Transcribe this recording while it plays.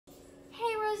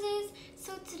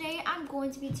So today I'm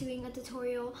going to be doing a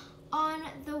tutorial on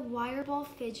the wire ball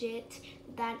fidget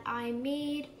that I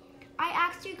made. I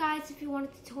asked you guys if you want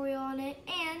a tutorial on it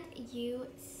and you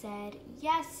said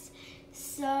yes.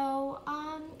 So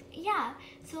yeah,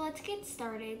 so let's get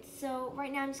started. So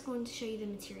right now I'm just going to show you the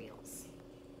materials.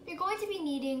 You're going to be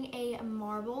needing a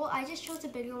marble. I just chose a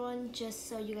bigger one just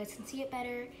so you guys can see it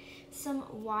better. Some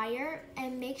wire,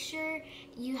 and make sure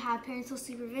you have parental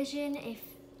supervision if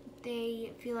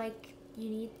they feel like you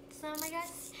need some, I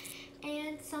guess,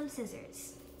 and some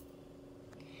scissors.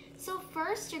 So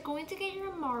first you're going to get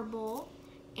your marble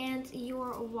and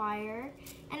your wire,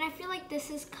 and I feel like this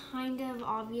is kind of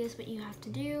obvious what you have to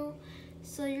do.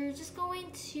 So you're just going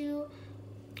to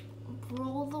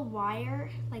roll the wire,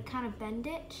 like kind of bend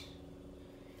it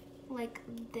like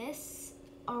this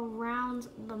around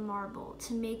the marble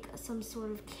to make some sort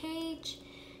of cage.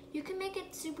 You can make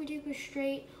it super duper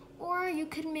straight, or you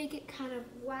could make it kind of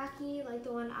wacky like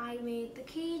the one I made. The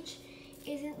cage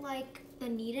isn't like the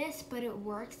neatest, but it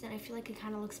works, and I feel like it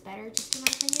kind of looks better, just in my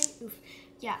opinion. Oof.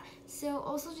 Yeah, so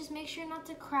also just make sure not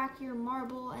to crack your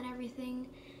marble and everything.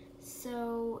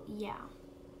 So yeah.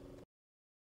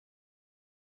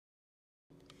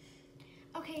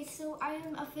 Okay, so I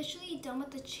am officially done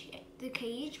with the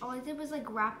cage. All I did was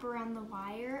like wrap around the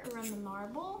wire around the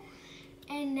marble,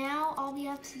 and now all we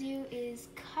have to do is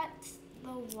cut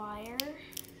the wire.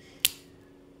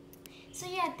 So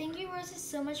yeah, thank you Roses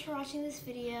so much for watching this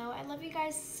video. I love you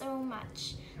guys so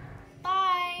much.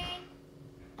 Bye!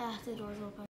 The door's open.